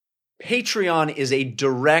Patreon is a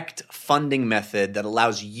direct funding method that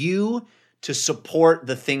allows you to support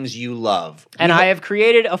the things you love. And I have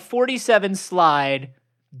created a 47-slide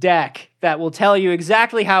deck that will tell you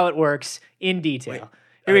exactly how it works in detail.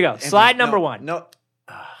 Here we go. Anthony, Slide number 1. No,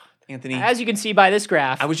 Anthony. As you can see by this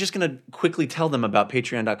graph. I was just going to quickly tell them about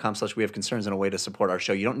patreon.com/wehaveconcerns and a way to support our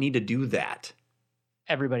show. You don't need to do that.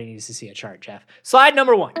 Everybody needs to see a chart, Jeff. Slide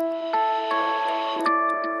number 1.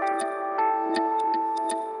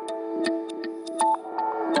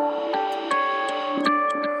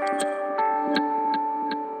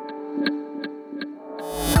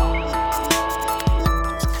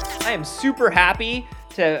 I am super happy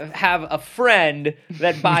to have a friend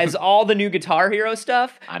that buys all the new Guitar Hero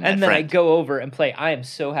stuff, I'm and that then I friend. go over and play. I am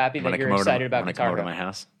so happy that you're excited about Wanna Guitar come over Hero. to my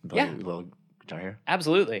house? Yeah. A little Guitar Hero?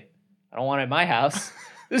 Absolutely. I don't want it in my house.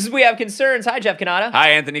 This is We Have Concerns. Hi, Jeff Canada.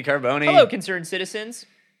 Hi, Anthony Carboni. Hello, concerned citizens.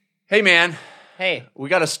 Hey, man. Hey. We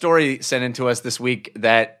got a story sent in to us this week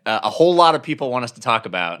that a whole lot of people want us to talk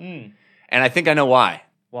about. And I think I know why.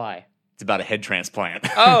 Why? It's about a head transplant.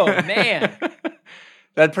 Oh, man.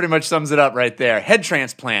 That pretty much sums it up right there. Head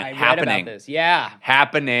transplant I read happening. about this. Yeah.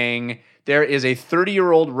 Happening. There is a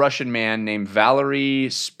 30-year-old Russian man named Valery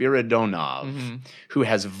Spiridonov who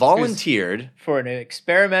has volunteered. For an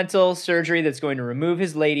experimental surgery that's going to remove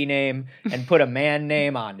his lady name and put a man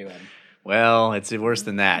name onto him. Well, it's worse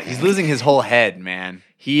than that. He's losing his whole head, man.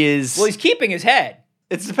 He is. Well, he's keeping his head.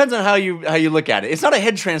 It depends on how you look at it. It's not a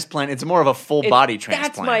head transplant. It's more of a full body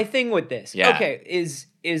transplant. That's my thing with this. Yeah. Okay, is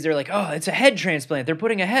they're like, oh, it's a head transplant. They're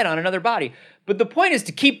putting a head on another body. But the point is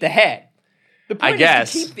to keep the head. The point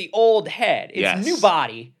is to keep the old head. It's new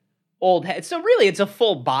body, old head. So really, it's a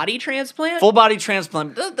full body transplant. Full body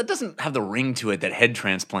transplant, that doesn't have the ring to it that head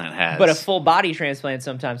transplant has. But a full body transplant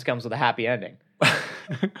sometimes comes with a happy ending.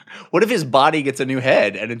 What if his body gets a new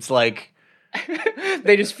head and it's like...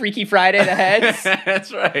 They just Freaky Friday the heads?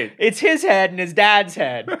 That's right. It's his head and his dad's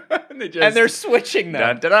head. And they're switching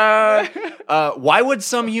them. Dun, dun, dun. Why would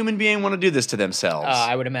some human being want to do this to themselves?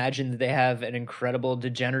 I would imagine that they have an incredible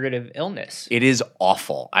degenerative illness. It is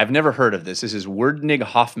awful. I've never heard of this. This is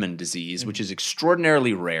Werdnig-Hoffman disease, which is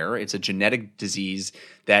extraordinarily rare. It's a genetic disease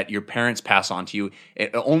that your parents pass on to you.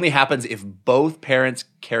 It only happens if both parents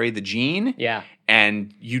carry the gene. Yeah.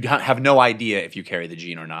 And you have no idea if you carry the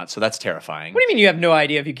gene or not. So that's terrifying. What do you mean you have no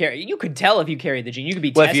idea if you carry? You could tell if you carry the gene. You could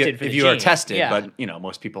be tested for the gene. If you are tested, Yeah. but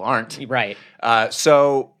most people aren't. Right.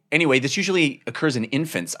 So anyway, this usually occurs in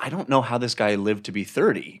infants. I don't know how this guy lived to be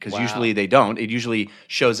 30 because usually they don't. It usually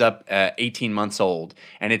shows up 18 months old,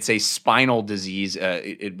 and it's a spinal disease.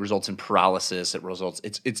 It results in paralysis.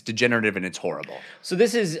 It's degenerative and it's horrible. So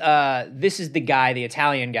this is the guy, the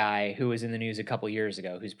Italian guy who was in the news a couple years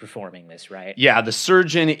ago, who's performing this, right? Yeah, the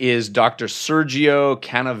surgeon is Dr. Sergio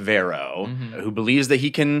Canavero, who believes that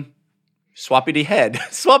he can swap it a head.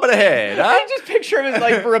 Swap it a head. Huh? I just picture him as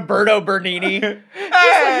like Roberto Bernini. Hey,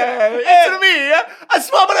 it's me. I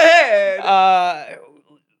swap it a head.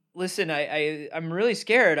 Listen, I'm really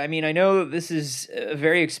scared. I mean, I know this is a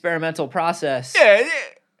very experimental process. Yeah.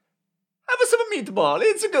 Have some meatball.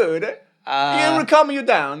 It's good. It will calm you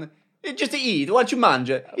down. Just to eat. What you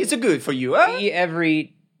mangia. It's good for you, huh?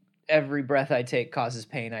 Every breath I take causes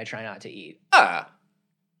pain. I try not to eat.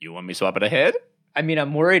 You want me to swap it a head? I mean,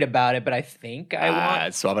 I'm worried about it, but I think I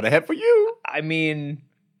want. Swap it a head for you. I mean,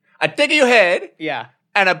 I take your head yeah.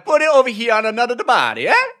 and I put it over here on another body,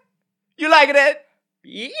 eh? You like it?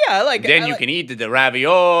 Yeah, I like it. Then you can eat the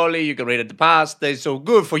ravioli, you can eat the pasta. It's so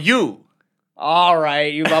good for you. All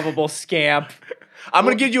right, you lovable scamp. I'm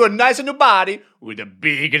going to give you a nicer new body with a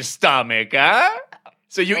bigger stomach, huh?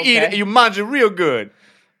 So you eat it, you munch it real good.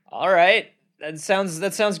 All right. That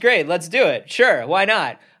sounds great. Let's do it. Sure, why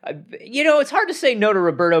not? It's hard to say no to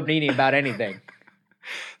Roberto Benigni about anything.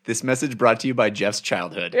 This message brought to you by Jeff's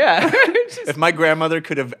childhood. Yeah. If my grandmother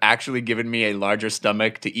could have actually given me a larger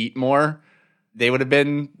stomach to eat more, they would have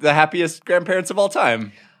been the happiest grandparents of all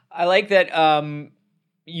time. I like that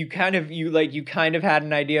you kind of had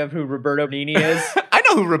an idea of who Roberto Benigni is. I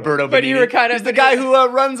know who Roberto Benigni is. But you were kind of... He's the guy who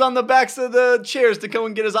runs on the backs of the chairs to go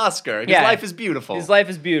and get his Oscar. His life is beautiful. His life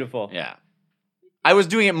is beautiful. Yeah. I was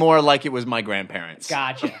doing it more like it was my grandparents.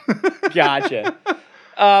 Gotcha.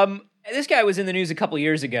 This guy was in the news a couple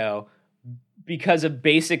years ago because of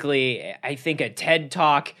basically, I think, a TED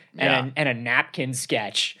Talk and a napkin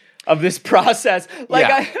sketch of this process.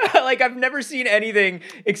 I've never seen anything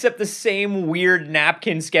except the same weird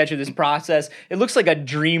napkin sketch of this process. It looks like a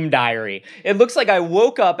dream diary. It looks like I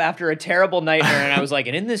woke up after a terrible nightmare and I was like,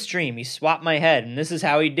 and in this dream, he swapped my head and this is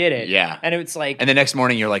how he did it. Yeah. And it's like... And the next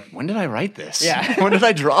morning, you're like, when did I write this? Yeah. When did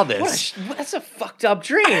I draw this? That's a fucked up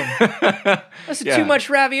dream. That's too much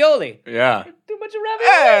ravioli. Yeah. Too much ravioli.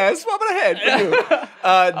 Yeah, swap it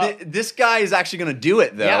ahead. This guy is actually going to do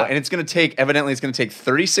it, though. And it's going to take, evidently, it's going to take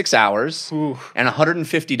 36 hours and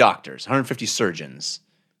 150 doctors, 150 surgeons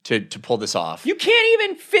to pull this off. You can't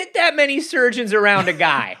even fit that many surgeons around a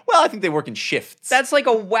guy. Well, I think they work in shifts. That's like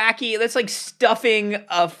that's like stuffing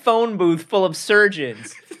a phone booth full of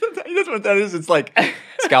surgeons. That's what that is. It's like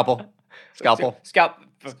scalpel. Scalpel.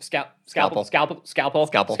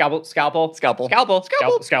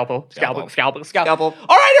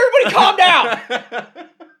 All right, everybody calm down.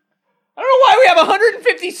 I don't know why we have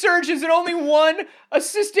 150 surgeons and only one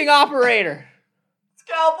assisting operator.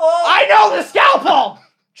 Scalpel. I know the scalpel.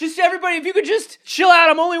 Just everybody, if you could just chill out.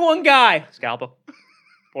 I'm only one guy. Scalpel.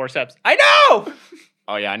 Forceps. I know.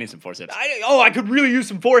 Oh yeah, I need some forceps. I could really use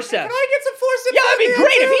some forceps. Can I get some forceps? Yeah, that'd be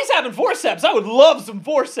great. If he's having forceps, I would love some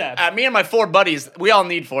forceps. Me and my 4 buddies, we all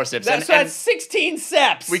need forceps. That's 16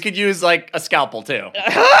 seps. We could use like a scalpel too.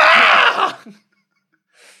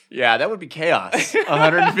 Yeah, that would be chaos.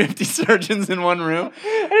 150 surgeons in one room.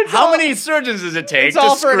 How many surgeons does it take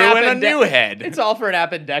to screw in a new head? It's all for an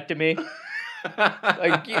appendectomy.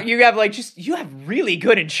 You have really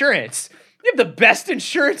good insurance. You have the best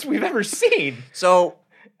insurance we've ever seen. So,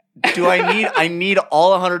 I need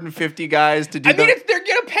all 150 guys to do they're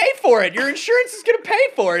gonna pay for it. Your insurance is gonna pay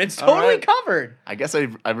for it. It's totally covered. I guess I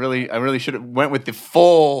really should have went with the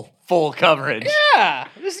full coverage. Yeah,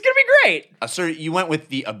 this is gonna be great. Sir, you went with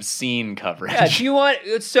the obscene coverage.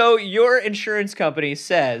 Yeah, so your insurance company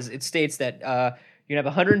states that you have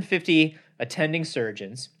 150 attending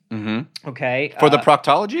surgeons. Mm-hmm. Okay. For the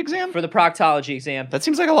proctology exam? For the proctology exam. That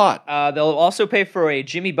seems like a lot. They'll also pay for a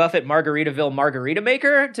Jimmy Buffett Margaritaville margarita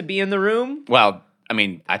maker to be in the room. Well, I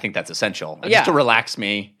mean, I think that's essential. Just to relax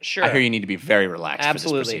me. Sure. I hear you need to be very relaxed for this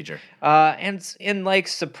procedure. And like,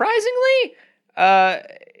 surprisingly,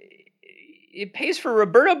 it pays for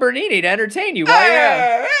Roberto Bernini to entertain you while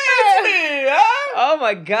you're... It's me, huh? Oh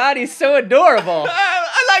my God, he's so adorable.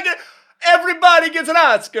 I like it. Everybody gets an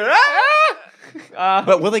Oscar, huh?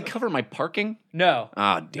 But will they cover my parking? No.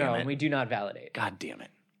 Oh, damn it. No, we do not validate. God damn it.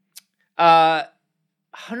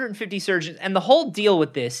 150 surgeons. And the whole deal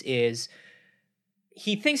with this is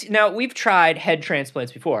he thinks... Now, we've tried head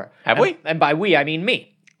transplants before. Have we? And by we, I mean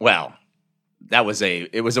me. Well, it was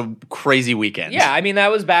a crazy weekend. Yeah, I mean, that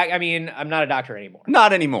was back... I mean, I'm not a doctor anymore.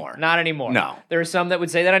 Not anymore. Not anymore. No. There are some that would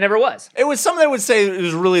say that I never was. It was some that would say it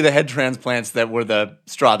was really the head transplants that were the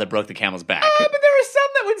straw that broke the camel's back. But there were some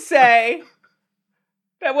that would say...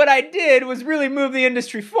 that what I did was really move the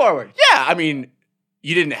industry forward. Yeah, I mean,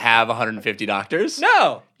 you didn't have 150 doctors.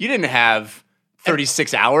 No. You didn't have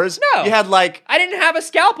 36 hours. No. You had I didn't have a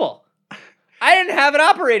scalpel. I didn't have an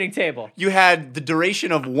operating table. You had the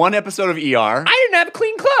duration of one episode of ER. I didn't have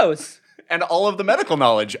clean clothes. And all of the medical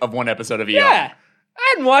knowledge of one episode of ER. Yeah. I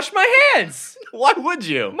hadn't washed my hands. Why would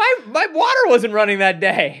you? My water wasn't running that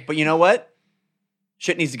day. But you know what?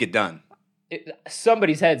 Shit needs to get done.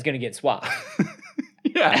 Somebody's head's going to get swapped.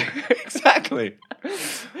 Yeah, exactly.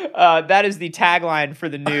 That is the tagline for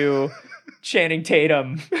the new Channing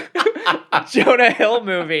Tatum Jonah Hill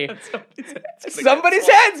movie. Somebody's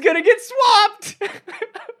head's gonna get swapped.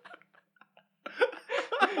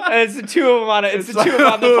 And it's the two of them on it. It's the two of them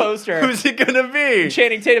on the poster. Who's it gonna be?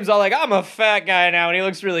 Channing Tatum's all like, "I'm a fat guy now," and he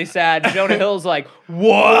looks really sad. Jonah Hill's like,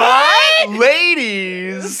 "What,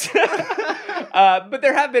 ladies?" But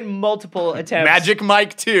there have been multiple attempts. Magic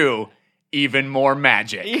Mike 2. Even more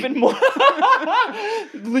magic. Even more.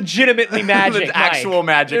 Legitimately magic. Actual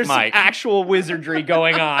Magic There's Mike. Some actual wizardry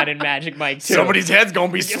going on in Magic Mike 2. Somebody's head's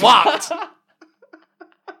gonna be swapped.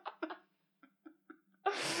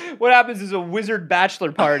 What happens is a wizard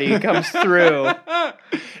bachelor party comes through.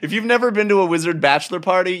 If you've never been to a wizard bachelor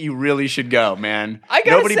party, you really should go, man.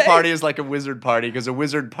 Nobody parties like a wizard party because a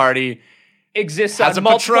wizard party exists on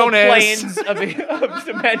multiple planes of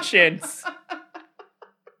dimensions.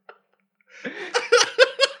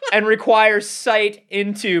 And requires sight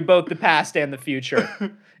into both the past and the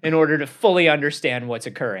future in order to fully understand what's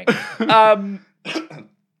occurring. That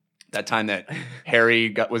time that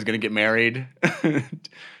Harry was going to get married.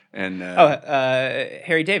 And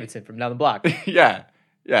Harry Davidson from down the block. Yeah.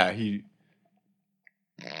 Harry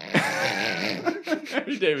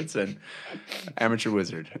Davidson. Amateur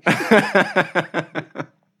wizard.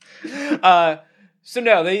 So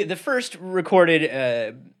no, the first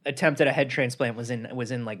recorded attempt at a head transplant was in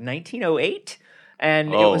like 1908.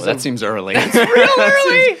 And that seems early. That's real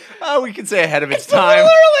early. We could say ahead of its it's time. A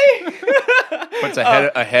little early. What's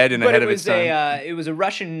ahead and ahead of its time? It was a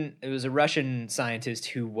Russian scientist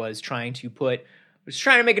who was trying to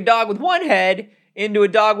make a dog with one head into a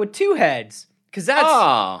dog with two heads, because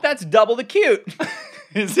that's double the cute.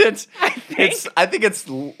 Is it? I think it's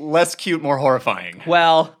less cute, more horrifying.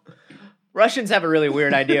 Well, Russians have a really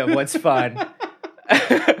weird idea of what's fun.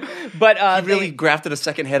 But he really grafted a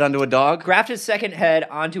second head onto a dog? Grafted a second head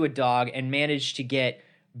onto a dog and managed to get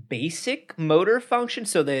basic motor function,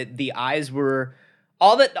 so that the eyes were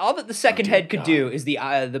all that the second head could do is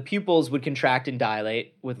the pupils would contract and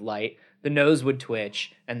dilate with light, the nose would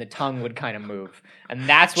twitch, and the tongue would kind of move. And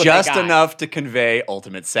that's what just they got. Enough to convey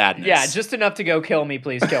ultimate sadness. Yeah, just enough to go, kill me,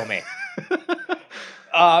 please kill me.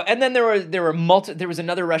 And then there was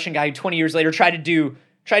another Russian guy who 20 years later tried to do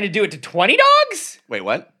it to 20 dogs? Wait,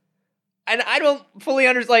 what? And I don't fully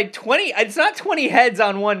understand, like 20, it's not 20 heads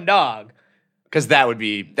on one dog. Because that would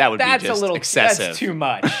be just a little excessive. That's too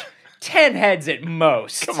much. 10 heads at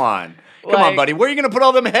most. Come on, buddy. Where are you going to put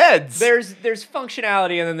all them heads? There's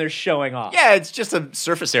functionality and then there's showing off. Yeah, it's just a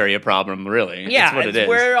surface area problem, really. Yeah, that's what it is.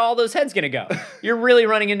 Where are all those heads going to go? You're really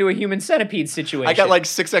running into a human centipede situation. I got like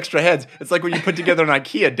 6 extra heads. It's like when you put together an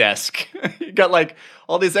IKEA desk. You got like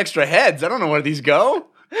all these extra heads. I don't know where these go.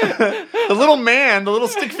 The little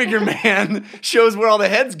stick figure man shows where all the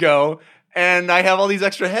heads go, and I have all these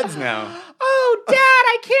extra heads now. Oh, Dad,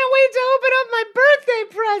 I can't wait to open up my birthday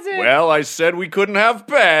present. Well, I said we couldn't have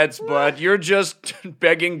pets, but you're just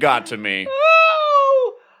begging God to me.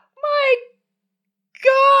 Oh, my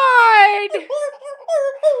God.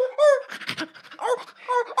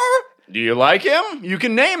 Do you like him? You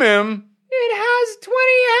can name him. It has 20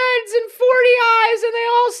 heads and 40 eyes, and they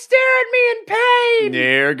all stare at me in pain.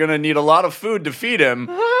 You're gonna need a lot of food to feed him.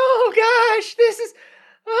 Oh, gosh, this is...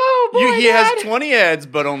 Oh, boy, He has 20 heads,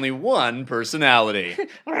 but only one personality. I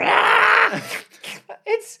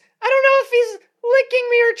don't know if he's licking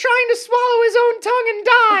me or trying to swallow his own tongue and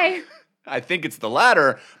die. I think it's the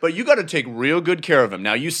latter, but you gotta take real good care of him.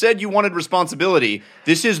 Now, you said you wanted responsibility.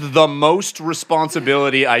 This is the most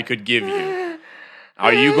responsibility I could give you.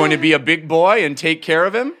 Are you going to be a big boy and take care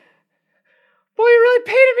of him? Boy, you really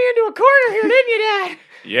painted me into a corner here, didn't you, Dad?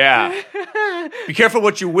 Yeah. Be careful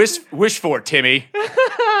what you wish for, Timmy. What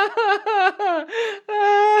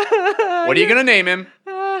are you going to name him?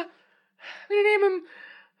 I'm going to name him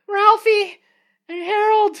Ralphie and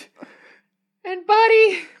Harold and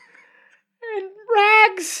Buddy and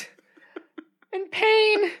Rags and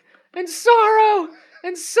pain and sorrow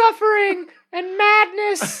and suffering and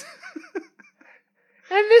madness.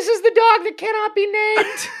 And this is the dog that cannot be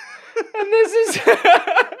named. And this is...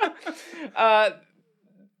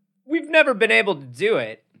 we've never been able to do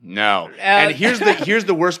it. No. And here's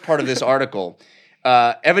the worst part of this article.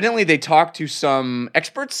 Evidently, they talked to some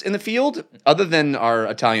experts in the field, other than our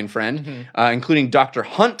Italian friend, including Dr.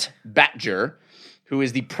 Hunt Batjer, who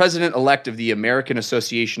is the president-elect of the American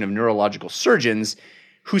Association of Neurological Surgeons,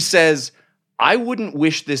 who says, I wouldn't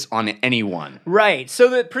wish this on anyone. Right. So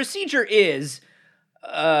the procedure is...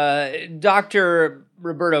 Dr.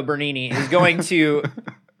 Roberto Bernini is going to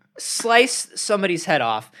slice somebody's head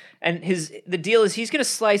off, and the deal is he's going to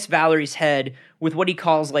slice Valerie's head with what he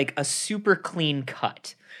calls like a super clean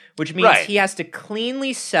cut, which means he has to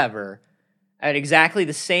cleanly sever at exactly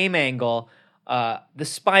the same angle the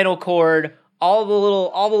spinal cord, all the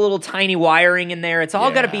little tiny wiring in there. It's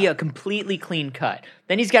all got to be a completely clean cut.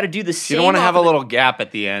 Then he's got to do the same. You don't want to have a little gap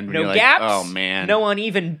at the end. No gaps. Like, oh man. No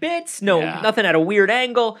uneven bits. Nothing at a weird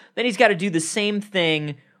angle. Then he's got to do the same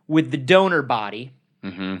thing with the donor body.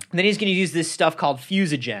 Mm-hmm. Then he's going to use this stuff called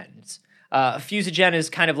fusogens. Fusogen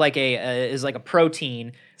is kind of like a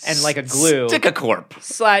protein and like a glue. Stick-a-corp.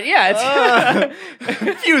 Yeah,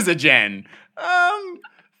 it's Fusogen.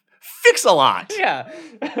 Fix a lot. Yeah.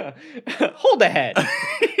 Hold a head.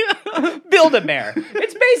 Build-A-Bear.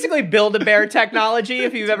 It's basically Build-A-Bear technology,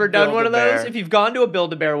 if you've ever done one of those. If you've gone to a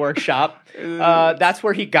Build-A-Bear workshop, that's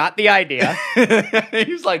where he got the idea.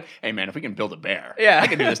 He was like, hey man, if we can build a bear, I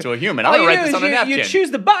can do this to a human. I'm going to write this on a napkin. You choose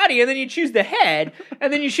the body, and then you choose the head,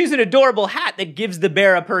 and then you choose an adorable hat that gives the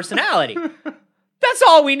bear a personality. That's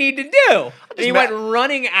all we need to do. And he went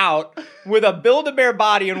running out with a Build-A-Bear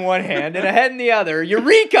body in one hand and a head in the other.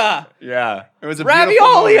 Eureka! Yeah. It was a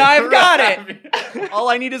ravioli, I've got it. All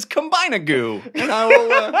I need is Combine-A-Goo, and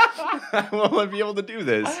I will be able to do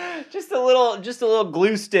this. Just a little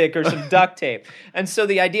glue stick or some duct tape. And so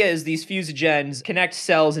the idea is these fusogens connect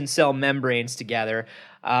cells and cell membranes together.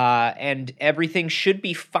 And everything should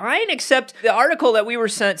be fine, except the article that we were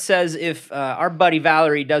sent says if our buddy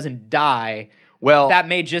Valerie doesn't die, well, that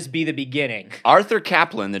may just be the beginning. Arthur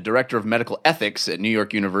Kaplan, the director of medical ethics at New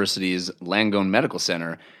York University's Langone Medical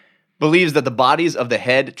Center, believes that the bodies of the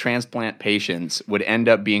head transplant patients would end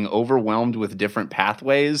up being overwhelmed with different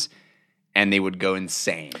pathways, and they would go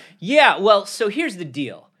insane. Yeah, well, so here's the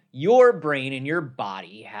deal. Your brain and your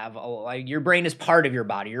body your brain is part of your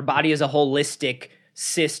body. Your body is a holistic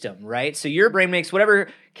system, right? So your brain makes whatever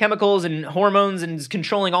chemicals and hormones and is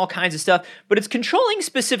controlling all kinds of stuff, but it's controlling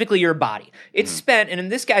specifically your body. It's spent, and in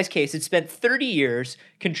this guy's case, it spent 30 years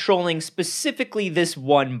controlling specifically this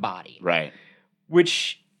one body. Right.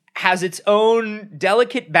 Which has its own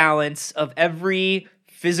delicate balance of every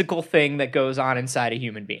physical thing that goes on inside a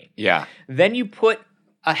human being. Yeah. Then you put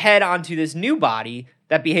a head onto this new body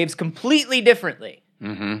that behaves completely differently.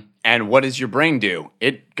 Mm-hmm. And what does your brain do?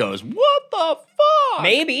 It goes, what the fuck?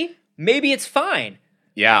 Maybe it's fine.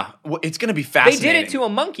 Yeah, well, it's going to be fascinating. They did it to a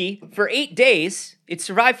monkey for 8 days. It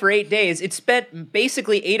survived for 8 days. It spent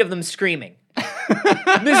basically 8 of them screaming.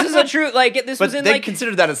 This is a true, they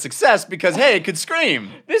considered that a success because, hey, it could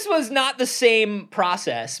scream. This was not the same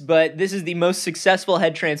process, but this is the most successful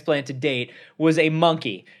head transplant to date, was a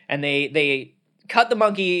monkey. And they cut the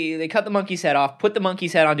monkey's head off, put the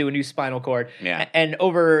monkey's head onto a new spinal cord. Yeah. And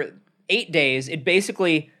over 8 days, it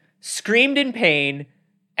basically screamed in pain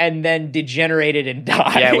and then degenerated and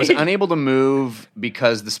died. Yeah, it was unable to move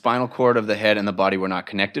because the spinal cord of the head and the body were not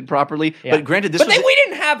connected properly. Yeah. But granted, we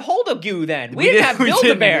didn't have Hold-A-Goo then. We didn't have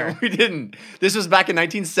Build-A-Bear. We didn't. This was back in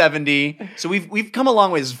 1970. So we've come a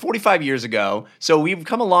long way. This is 45 years ago. So we've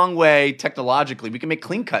come a long way technologically. We can make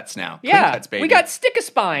clean cuts now. Yeah, clean cuts, baby. We got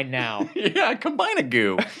Stick-A-Spine now. Yeah,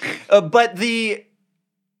 Combine-A-Goo. But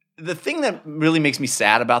the thing that really makes me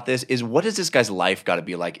sad about this is what does this guy's life got to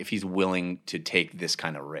be like if he's willing to take this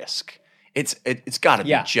kind of risk? It's got to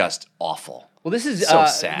be just awful. Well, this is so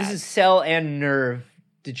sad. This is cell and nerve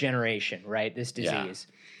degeneration, right? This disease.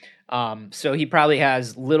 Yeah. So he probably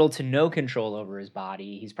has little to no control over his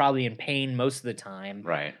body. He's probably in pain most of the time.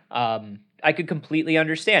 Right. I could completely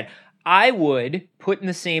understand. I would put in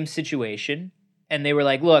the same situation, and they were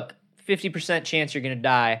like, "Look, 50% chance you're going to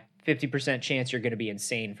die." 50% chance you're going to be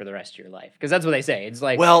insane for the rest of your life. Because that's what they say. It's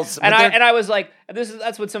like, well, and I was like,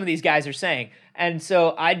 that's what some of these guys are saying. And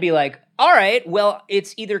so I'd be like, all right, well,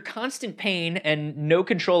 it's either constant pain and no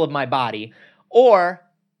control of my body, or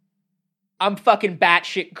I'm fucking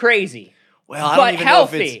batshit crazy. Well, I don't even know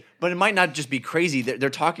if it's, but it might not just be crazy.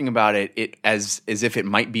 They're talking about it as if it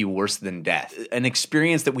might be worse than death, an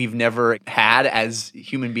experience that we've never had as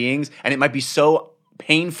human beings, and it might be so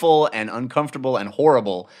painful and uncomfortable and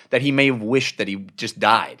horrible that he may have wished that he just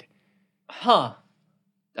died. Huh.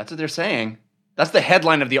 That's what they're saying. That's the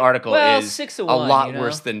headline of the article. Well, is 6 of 1, a lot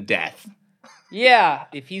worse than death. Yeah.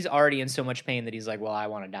 If he's already in so much pain that he's like, well, I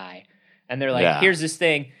want to die. And they're like, here's this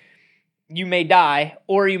thing. You may die,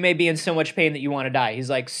 or you may be in so much pain that you want to die. He's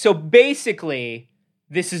like, so basically,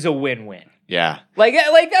 this is a win-win. Yeah. Like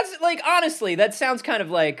that's like, honestly, that sounds kind of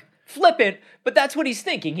like flippant, but that's what he's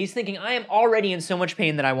thinking. He's thinking, I am already in so much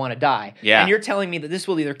pain that I want to die. Yeah. And you're telling me that this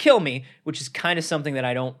will either kill me, which is kind of something that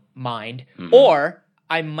I don't mind, or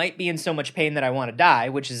I might be in so much pain that I want to die,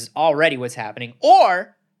 which is already what's happening,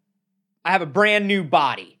 or I have a brand new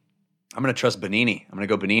body. I'm going to trust Benini. I'm going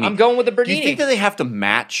to go Benini. I'm going with the Bernini. Do you think that they have to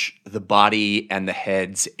match the body and the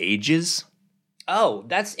head's ages? Oh,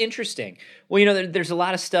 that's interesting. Well, there's a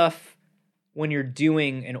lot of stuff when you're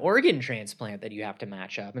doing an organ transplant that you have to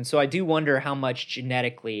match up. And so I do wonder how much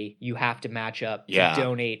genetically you have to match up to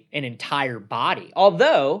donate an entire body.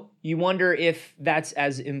 Although you wonder if that's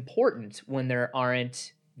as important when there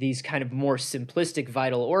aren't these kind of more simplistic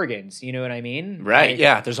vital organs. You know what I mean? Right.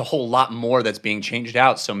 Yeah. There's a whole lot more that's being changed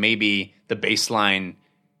out. So maybe the baseline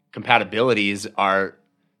compatibilities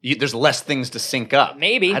there's less things to sync up.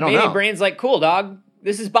 Maybe. I don't know. Brain's like, cool, dog.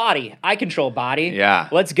 This is body. I control body. Yeah.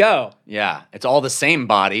 Let's go. Yeah. It's all the same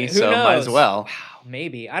body, so knows? might as well. Wow,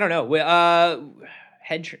 maybe. I don't know.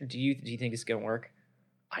 Do you think it's going to work?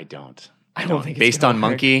 I don't. I don't think it's based gonna on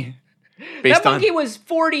work. Monkey. That monkey was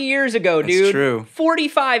 40 years ago, dude. That's true.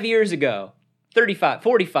 45 years ago. 45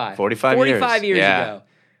 years ago.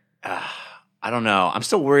 I don't know. I'm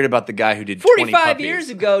still worried about the guy who did 45 years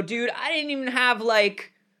ago, dude. I didn't even have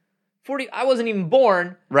I wasn't even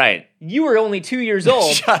born. Right. You were only 2 years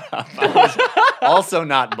old. Shut up. I was also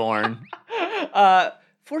not born.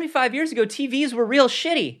 45 years ago, TVs were real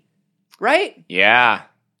shitty, right? Yeah.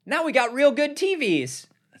 Now we got real good TVs.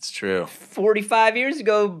 That's true. 45 years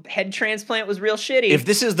ago, head transplant was real shitty. If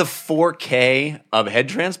this is the 4K of head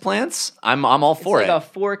transplants, I'm all for it. It's like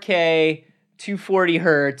a 4K, 240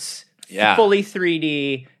 hertz, fully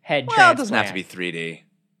 3D head transplant. Well, it doesn't have to be 3D.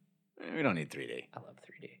 We don't need 3D. I love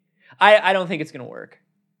 3D. I don't think it's going to work.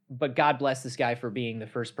 But God bless this guy for being the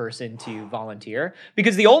first person to volunteer.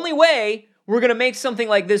 Because the only way we're going to make something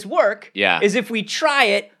like this work is if we try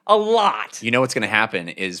it a lot. You know what's going to happen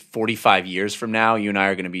is 45 years from now, you and I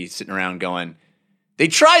are going to be sitting around going, they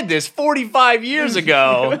tried this 45 years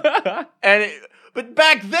ago. But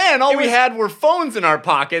back then, all we had were phones in our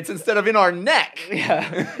pockets instead of in our neck. Yeah.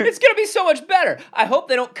 It's going to be so much better. I hope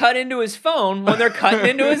they don't cut into his phone when they're cutting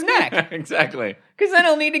into his neck. Exactly. Because then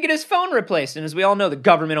he'll need to get his phone replaced. And as we all know, the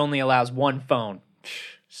government only allows one phone.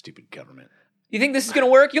 Stupid government. You think this is going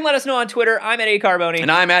to work? You can let us know on Twitter. I'm at A.Carboni.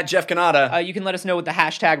 And I'm at Jeff Cannata. You can let us know with the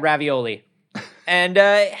hashtag ravioli. And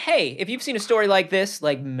hey, if you've seen a story like this,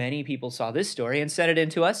 like many people saw this story and sent it in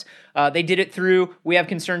to us, they did it through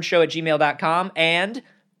wehaveconcernshow@gmail.com and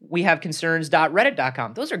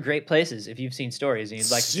wehaveconcerns.reddit.com. Those are great places if you've seen stories and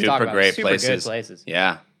you'd like to talk about. Super great places. Super good places.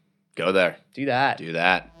 Yeah. Go there. Do that. Do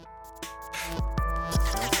that.